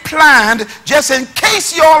already planned just in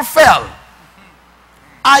case you all fell.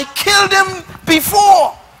 I killed him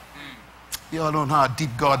before. You all don't know how deep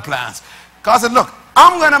God plans. God said, look,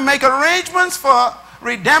 I'm going to make arrangements for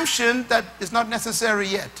redemption that is not necessary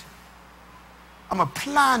yet. I'm going to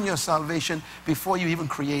plan your salvation before you even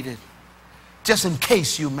create it, just in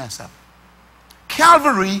case you mess up.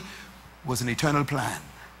 Calvary was an eternal plan.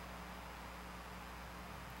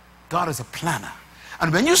 God is a planner.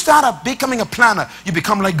 And when you start becoming a planner, you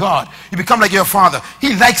become like God. You become like your Father.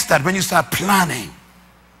 He likes that when you start planning.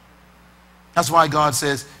 That's why God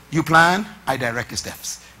says, you plan, I direct your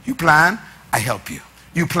steps. You plan, I help you.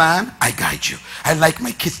 You plan, I guide you. I like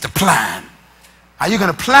my kids to plan. Are you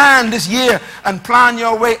going to plan this year and plan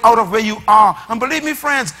your way out of where you are? And believe me,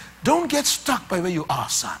 friends, don't get stuck by where you are,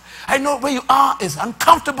 son. I know where you are is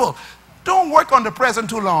uncomfortable. Don't work on the present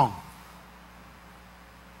too long.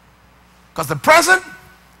 Because the present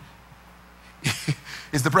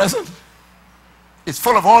is the present. It's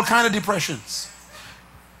full of all kinds of depressions.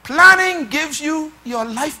 Planning gives you your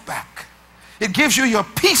life back. It gives you your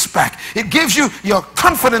peace back. It gives you your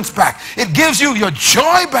confidence back. It gives you your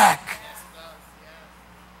joy back.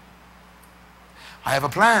 I have a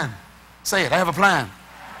plan. Say it, I have a plan.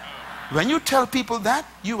 When you tell people that,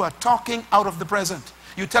 you are talking out of the present.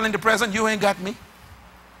 You're telling the present, you ain't got me.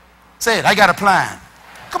 Say it, I got a plan.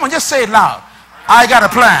 Come on, just say it loud. I got a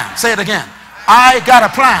plan. Say it again. I got a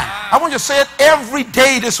plan. I want you to say it every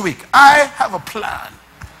day this week. I have a plan.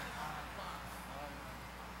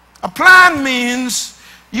 A plan means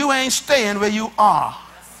you ain't staying where you are.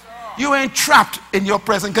 You ain't trapped in your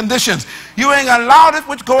present conditions. You ain't allowed it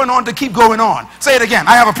what's going on to keep going on. Say it again.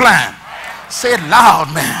 I have a plan. Say it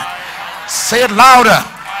loud, man. Say it louder.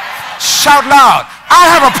 Shout loud. I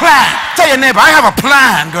have a plan. Tell your neighbor, I have a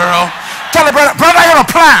plan, girl. Tell your brother, brother, I have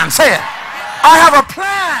a plan. Say it. I have a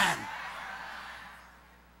plan.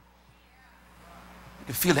 You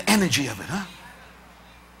can feel the energy of it, huh?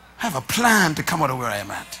 I have a plan to come out of where I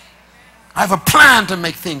am at. I have a plan to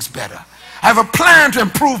make things better. I have a plan to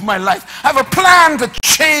improve my life. I have a plan to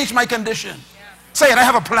change my condition. Say it, I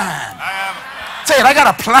have a plan. Say it, I got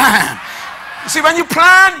a plan. You see, when you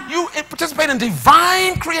plan, you participate in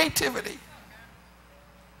divine creativity.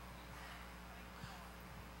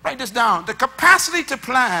 Write this down. The capacity to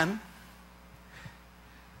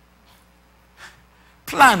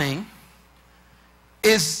planning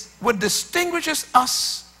is what distinguishes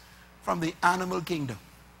us from the animal kingdom.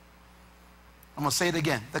 I'm going to say it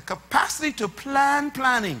again. The capacity to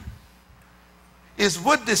planning is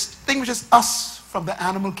what distinguishes us from the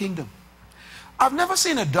animal kingdom. I've never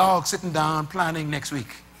seen a dog sitting down planning next week,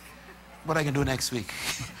 what I can do next week.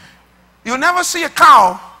 You'll never see a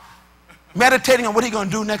cow meditating on what he's going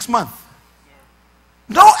to do next month.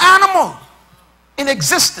 No animal in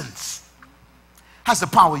existence has the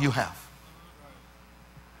power you have.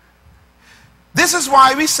 This is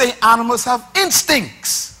why we say animals have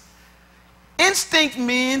instincts. Instinct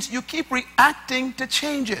means you keep reacting to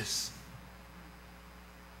changes.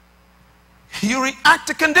 You react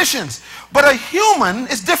to conditions. But a human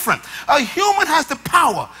is different. A human has the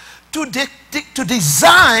power to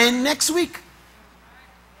design next week.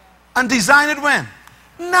 And design it when?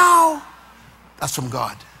 Now. That's from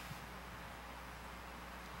God.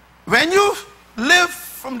 When you live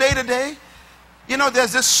from day to day, you know,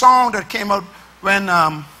 there's this song that came out when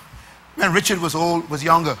Richard was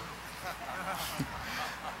younger.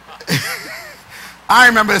 I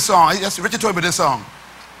remember this song. Yes, Richard told me this song.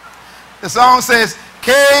 The song says,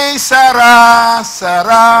 Que sera,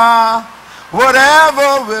 sera,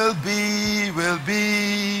 whatever will be, will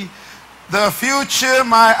be. The future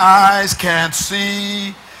my eyes can't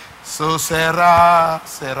see. So sera,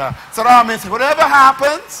 sera. Sera means whatever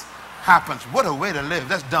happens, happens. What a way to live.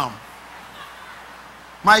 That's dumb.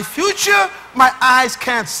 My future, my eyes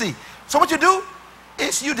can't see. So what you do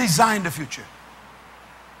is you design the future.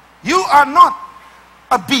 You are not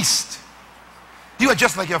a beast. You are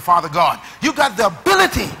just like your Father God. You got the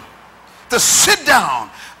ability to sit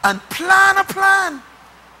down and plan a plan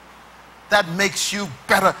that makes you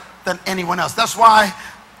better than anyone else. That's why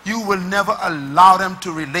you will never allow them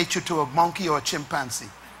to relate you to a monkey or a chimpanzee.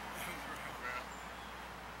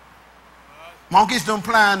 Monkeys don't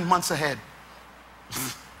plan months ahead.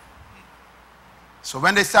 So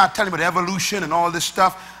when they start telling me about evolution and all this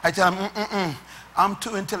stuff, I tell them, I'm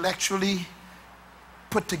too intellectually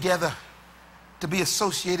put together to be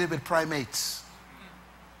associated with primates.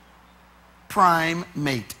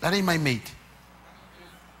 Primate. That ain't my mate.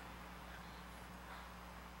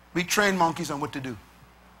 We train monkeys on what to do.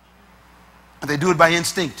 And they do it by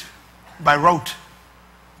instinct, by rote,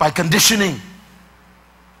 by conditioning.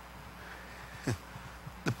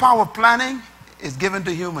 The power of planning is given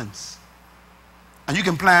to humans. And you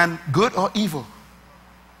can plan good or evil.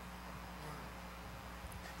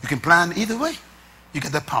 You can plan either way. You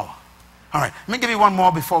get that power. All right, let me give you one more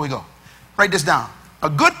before we go. Write this down. A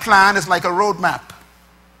good plan is like a road map.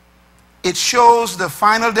 It shows the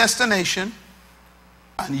final destination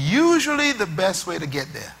and usually the best way to get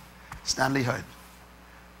there. Stanley Hurd.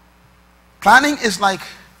 Planning is like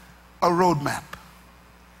a road map.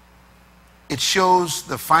 It shows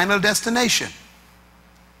the final destination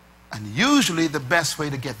and usually the best way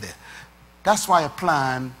to get there. That's why a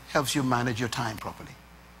plan helps you manage your time properly.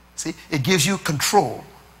 See, it gives you control.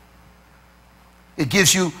 It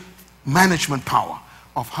gives you management power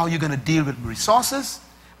of how you're going to deal with resources,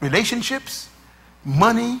 relationships,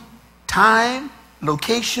 money, time,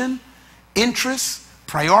 location, interests,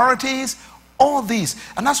 priorities, all these.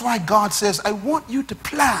 And that's why God says, I want you to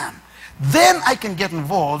plan. Then I can get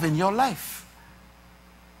involved in your life.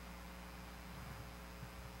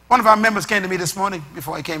 One of our members came to me this morning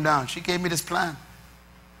before I came down. She gave me this plan.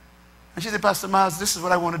 And she said, Pastor Myles, this is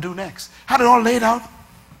what I want to do next. Had it all laid out.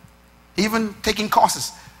 Even taking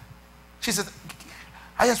courses. She said,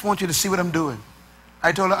 I just want you to see what I'm doing.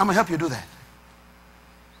 I told her, I'm going to help you do that.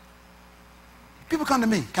 People come to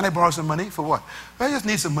me, can I borrow some money? For what? I just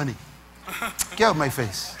need some money. Get out of my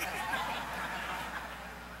face.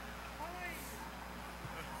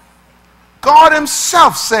 God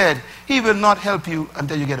himself said he will not help you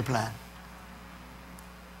until you get a plan.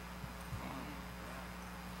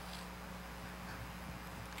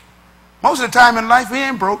 Most of the time in life, we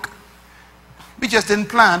ain't broke. We just didn't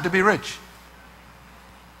plan to be rich.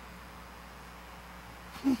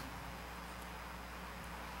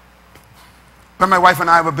 When my wife and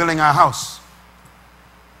I were building our house,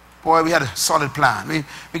 boy, we had a solid plan.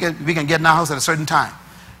 We can get in our house at a certain time.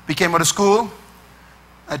 We came out of school.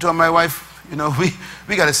 I told my wife, you know,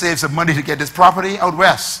 we got to save some money to get this property out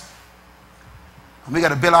west. And we got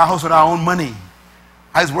to build our house with our own money.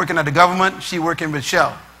 I was working at the government, she working with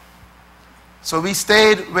Shell. So we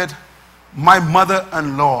stayed with my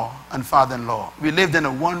mother-in-law and father-in-law. We lived in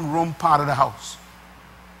a one-room part of the house.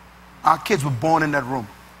 Our kids were born in that room.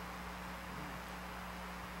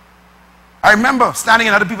 I remember standing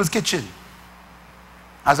in other people's kitchen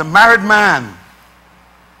as a married man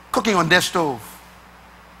cooking on their stove.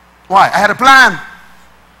 Why? I had a plan.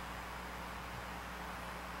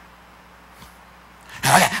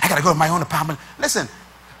 I got to go to my own apartment. Listen,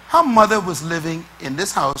 her mother was living in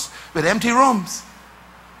this house with empty rooms.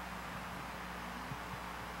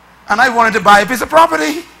 And I wanted to buy a piece of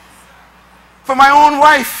property for my own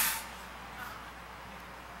wife.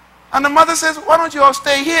 And the mother says, why don't you all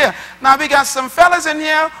stay here? Now we got some fellas in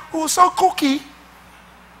here who are so kooky.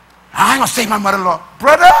 I ain't gonna stay with my mother-in-law.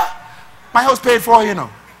 Brother, my house paid for, you know,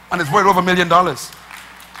 and it's worth over $1 million.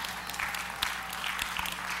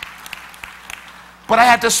 But I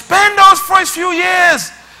had to spend those first few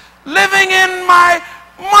years living in my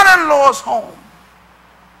mother-in-law's home.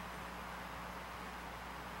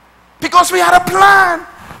 Because we had a plan.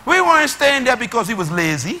 We weren't staying there because he was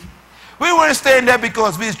lazy. We weren't staying there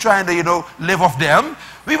because we was trying to, you know, live off them.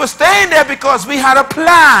 We were staying there because we had a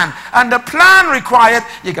plan. And the plan required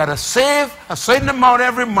you got to save a certain amount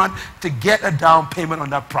every month to get a down payment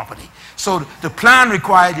on that property. So the plan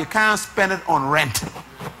required you can't spend it on rent.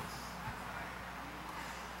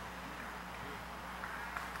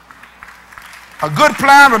 A good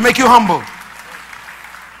plan will make you humble.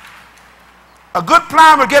 A good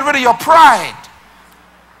plan will get rid of your pride.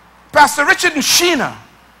 Pastor Richard and Sheena,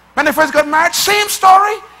 when they first got married, same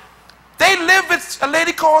story. They lived with a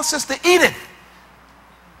lady called Sister Edith.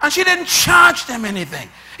 And she didn't charge them anything.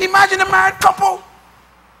 Imagine a married couple.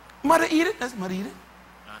 Mother Edith, that's Mother Edith.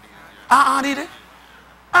 Aunt Edith.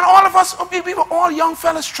 And all of us, we were all young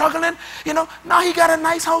fellas struggling. You know, now he got a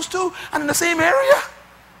nice house too, and in the same area.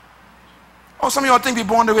 Oh, some of y'all think we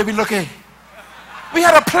born the way we look at. We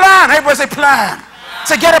had a plan. Everybody say plan.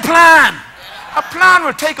 Say get a plan. A plan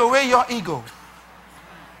will take away your ego.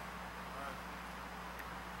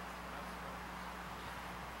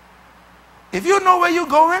 If you know where you're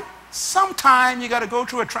going, sometime you got to go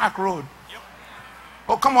through a track road.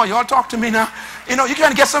 Oh, come on, y'all talk to me now. You know, you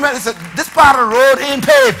can't get somewhere. This part of the road ain't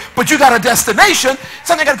paved, but you got a destination.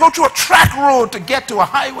 So you got to go through a track road to get to a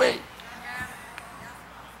highway.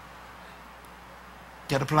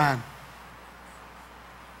 Get a plan.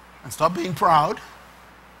 And stop being proud.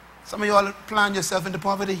 Some of y'all plan yourself into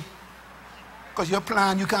poverty because your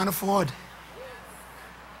plan you can't afford.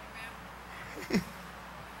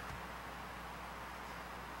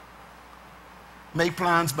 Make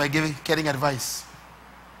plans by getting advice.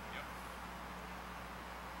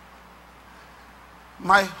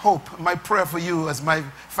 My hope, my prayer for you as my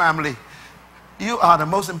family, you are the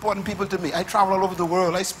most important people to me. I travel all over the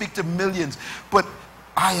world. I speak to millions. But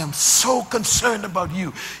I am so concerned about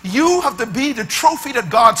you. You have to be the trophy that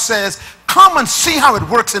God says, come and see how it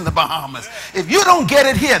works in the Bahamas. If you don't get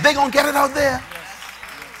it here, they're going to get it out there.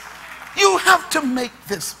 You have to make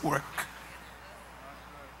this work.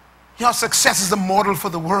 Your success is a model for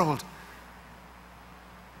the world.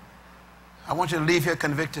 I want you to leave here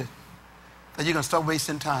convicted that you're going to stop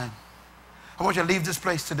wasting time. I want you to leave this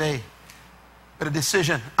place today with a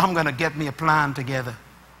decision. I'm going to get me a plan together.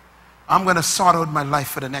 I'm going to sort out my life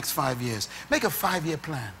for the next 5 years. Make a 5-year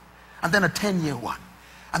plan, and then a 10-year one,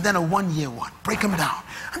 and then a 1-year one. Break them down.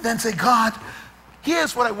 And then say, God,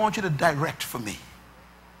 here's what I want you to direct for me.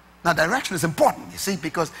 Now, direction is important, you see,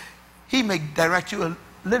 because he may direct you a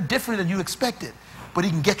little different than you expected, but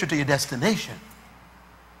he can get you to your destination.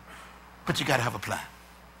 But you got to have a plan.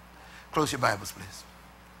 Close your Bibles, please.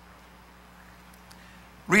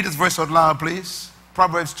 Read this verse out loud, please.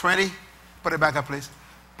 Proverbs 20. Put it back up, please.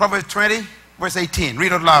 Proverbs 20, verse 18.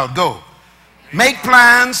 Read out loud. Go. Make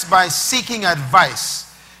plans by seeking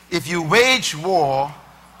advice. If you wage war,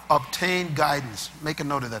 obtain guidance. Make a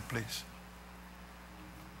note of that, please.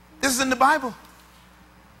 This is in the Bible.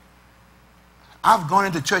 I've gone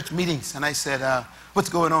into church meetings and I said, what's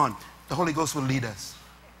going on? The Holy Ghost will lead us.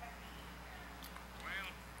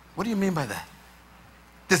 What do you mean by that?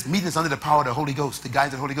 This meeting is under the power of the Holy Ghost, the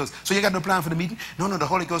guidance of the Holy Ghost. So you got no plan for the meeting? No, the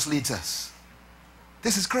Holy Ghost leads us.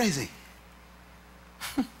 This is crazy.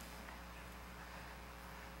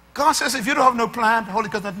 God says if you don't have no plan, the Holy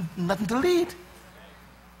Ghost has nothing to lead.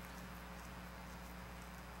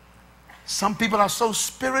 Some people are so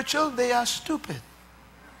spiritual, they are stupid.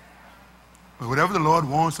 But whatever the Lord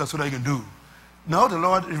wants, that's what I can do. No, the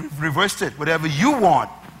Lord reversed it. Whatever you want,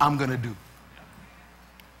 I'm going to do.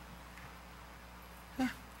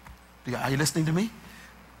 Are you listening to me?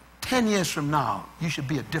 10 years from now, you should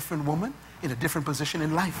be a different woman in a different position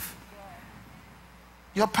in life.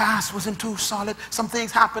 Your past wasn't too solid. Some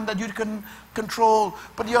things happened that you couldn't control.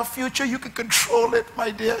 But your future, you can control it,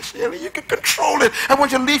 my dear Shirley. You can control it. I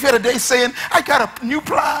want you to leave here today saying, I got a new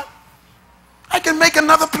plan. I can make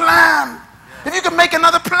another plan. If you can make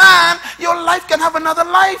another plan, your life can have another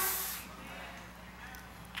life.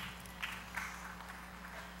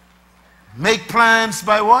 Make plans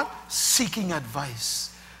by what? Seeking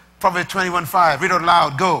advice. Proverbs 21:5. Read out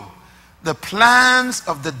loud. Go. The plans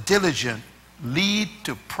of the diligent lead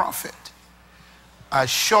to profit,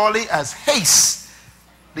 as surely as haste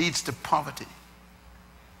leads to poverty.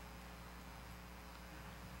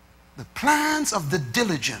 The plans of the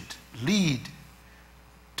diligent lead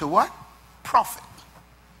to what? Profit.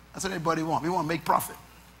 That's what everybody wants. We want to make profit.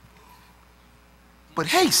 But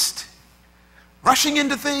haste, rushing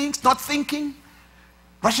into things, not thinking,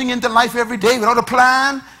 rushing into life every day without a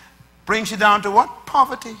plan, brings you down to what?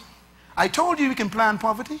 Poverty. I told you can plan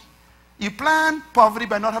poverty. You plan poverty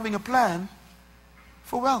by not having a plan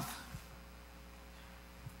for wealth.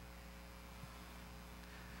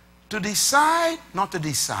 To decide, not to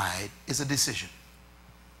decide, is a decision.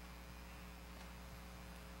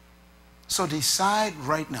 So decide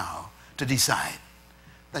right now to decide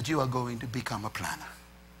that you are going to become a planner.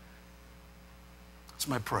 That's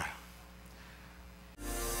my prayer.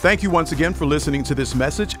 Thank you once again for listening to this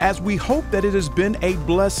message, as we hope that it has been a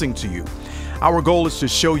blessing to you. Our goal is to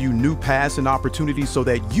show you new paths and opportunities so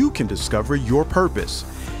that you can discover your purpose.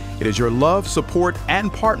 It is your love, support,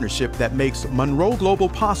 and partnership that makes Munroe Global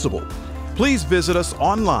possible. Please visit us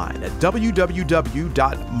online at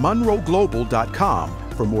www.munroeglobal.com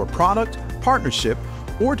for more product, partnership,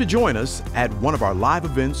 or to join us at one of our live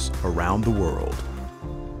events around the world.